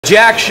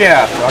jack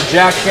shaft, our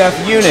jack shaft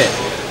unit.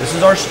 This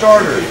is our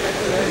starter. You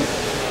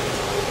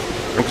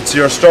can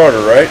see our starter,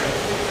 right?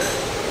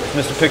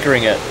 Mr.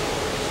 Pickering it.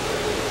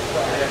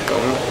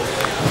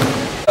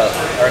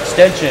 Our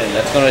extension,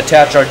 that's going to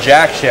attach our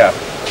jack shaft.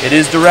 It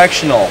is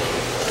directional.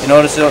 You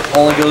notice it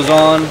only goes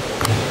on.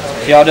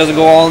 See how it doesn't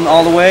go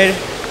all the way?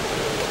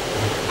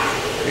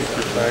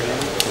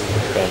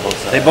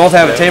 They both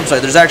have a taper slide.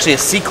 There's actually a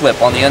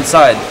C-clip on the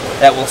inside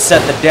that will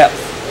set the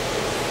depth.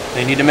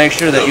 They need to make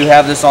sure that you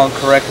have this on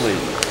correctly.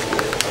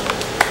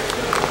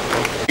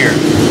 Here.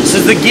 This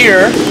is the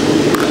gear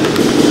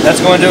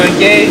that's going to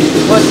engage the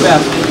clutch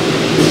basket.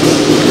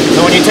 So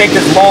when you take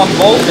this long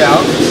bolt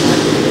out,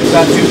 it's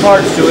got two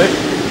parts to it.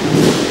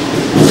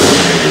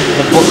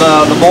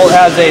 The bolt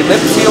has a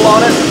lip seal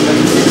on it.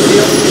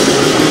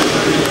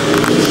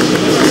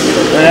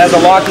 And it has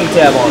a locking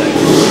tab on it.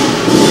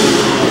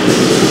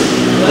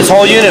 This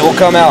whole unit will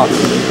come out.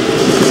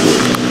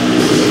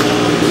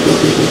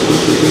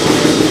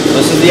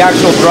 This is the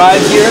actual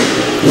drive gear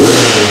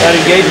that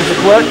engages the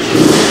clutch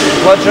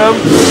hub.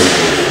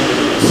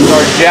 This is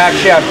our jack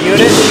shaft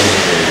unit.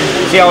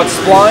 See how it's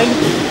splined?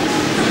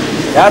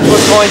 That's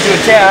what's going to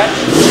attach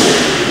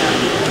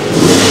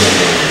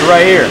to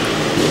right here.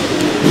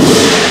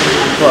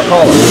 To our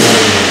collar.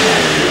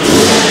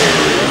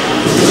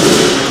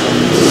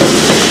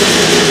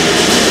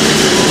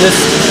 This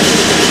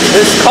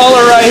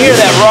collar right here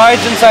that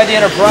rides inside the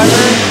inner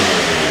primary,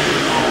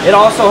 it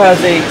also has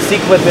a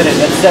C-clip in it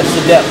that sets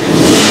the depth.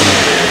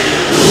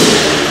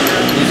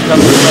 These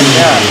come just like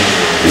that.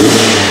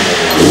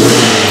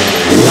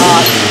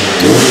 Not.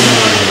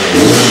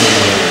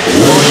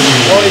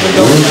 Won't even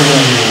go in that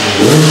way.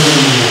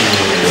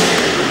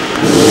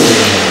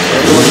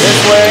 They're going this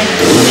way.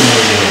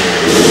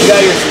 You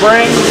got your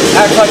spring,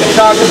 acts like a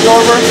shock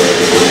absorber.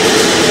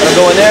 Gotta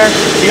go in there.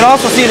 You can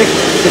also see the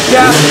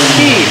shaft is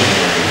keyed.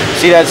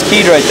 See, that's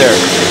keyed right there.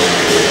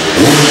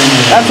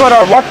 That's what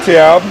our lock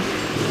tab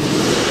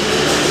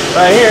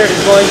right here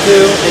is going to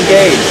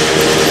engage.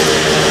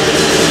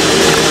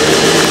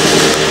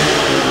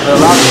 The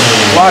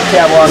lock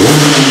tab will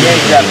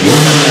engage that piece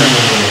right there.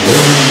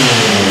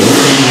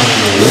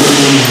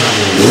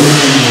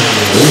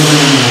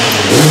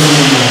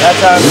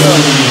 That's how it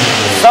goes.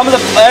 Some of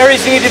the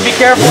areas you need to be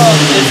careful of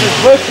is this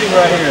bushing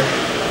right here.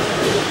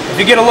 If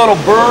you get a little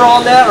burr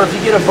on that, or if you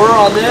get a burr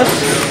on this,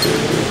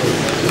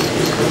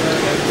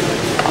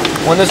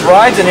 when this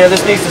rides in here,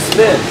 this needs to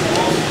spin.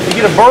 If you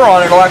get a burr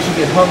on it, it'll actually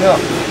get hung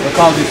up. It'll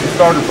cause you some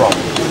starter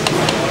problems.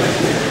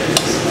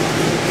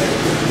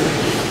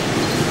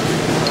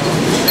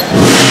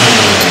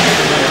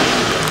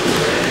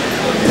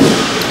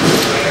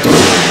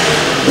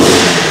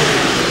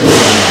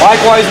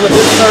 Likewise with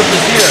this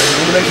surface here, you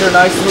need to make sure a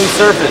nice smooth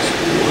surface.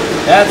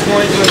 That's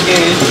going to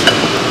engage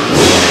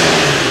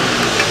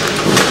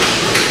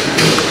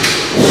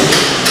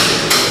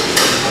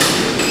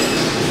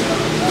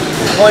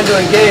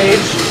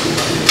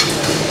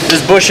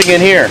this bushing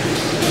in here.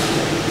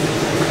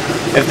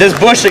 If this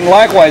bushing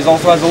likewise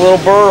also has a little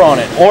burr on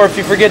it, or if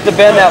you forget to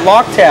bend that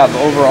lock tab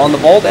over on the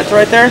bolt that's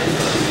right there,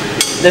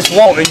 this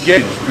won't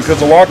engage because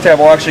the lock tab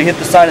will actually hit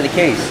the side of the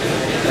case.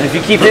 And if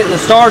you keep hitting the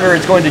starter,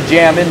 it's going to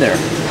jam in there.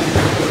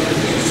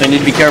 So you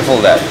need to be careful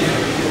of that.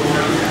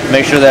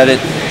 Make sure that it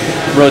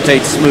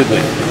rotates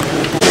smoothly.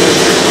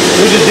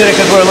 We just did it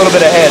because we're a little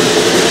bit ahead.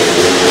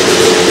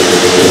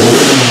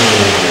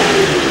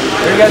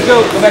 There you guys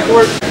go. Go back to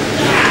work.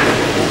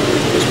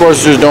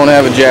 Sportsters don't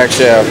have a jack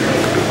shaft.